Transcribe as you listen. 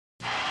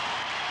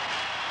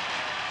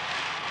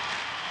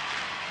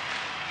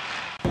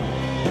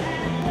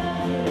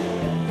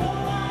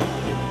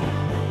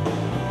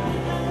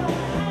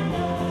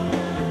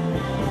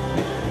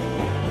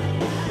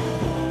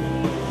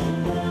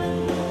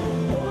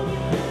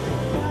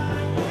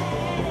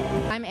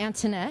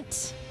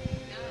Antoinette.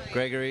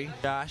 Gregory.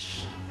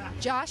 Josh.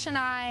 Josh and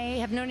I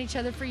have known each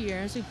other for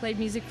years. We played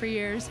music for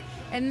years.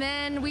 And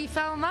then we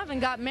fell in love and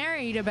got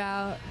married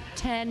about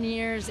 10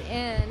 years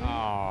in.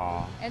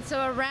 Aww. And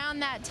so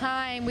around that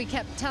time, we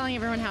kept telling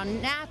everyone how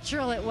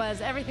natural it was.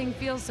 Everything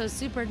feels so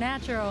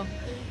supernatural.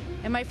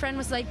 And my friend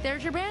was like,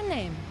 there's your band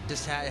name.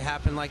 Just it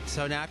happened like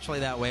so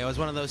naturally that way. It was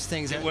one of those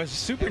things. It was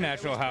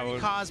supernatural how it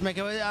was. Cosmic.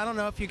 I don't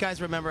know if you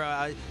guys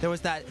remember, there was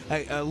that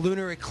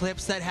lunar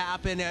eclipse that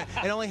happened.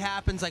 It only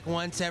happens like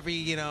once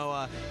every,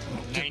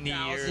 90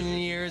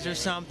 years or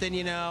something,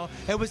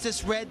 It was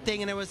this red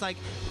thing, and it was like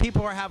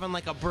people were having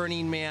like a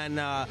Burning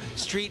Man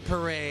street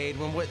parade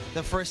when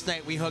the first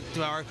night we hooked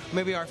to our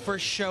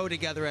first show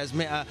together as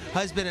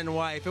husband and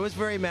wife. It was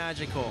very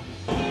magical.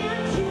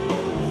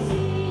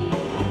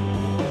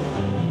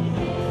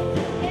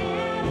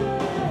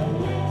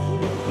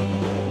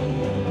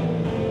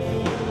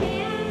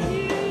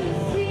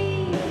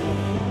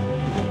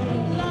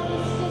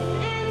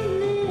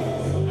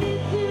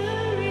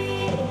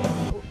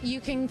 You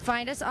can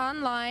find us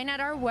online at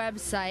our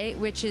website,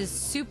 which is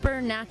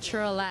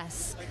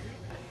Supernaturalesque.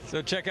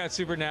 So check out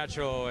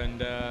Supernatural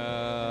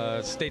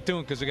and stay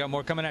tuned because we got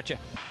more coming at you.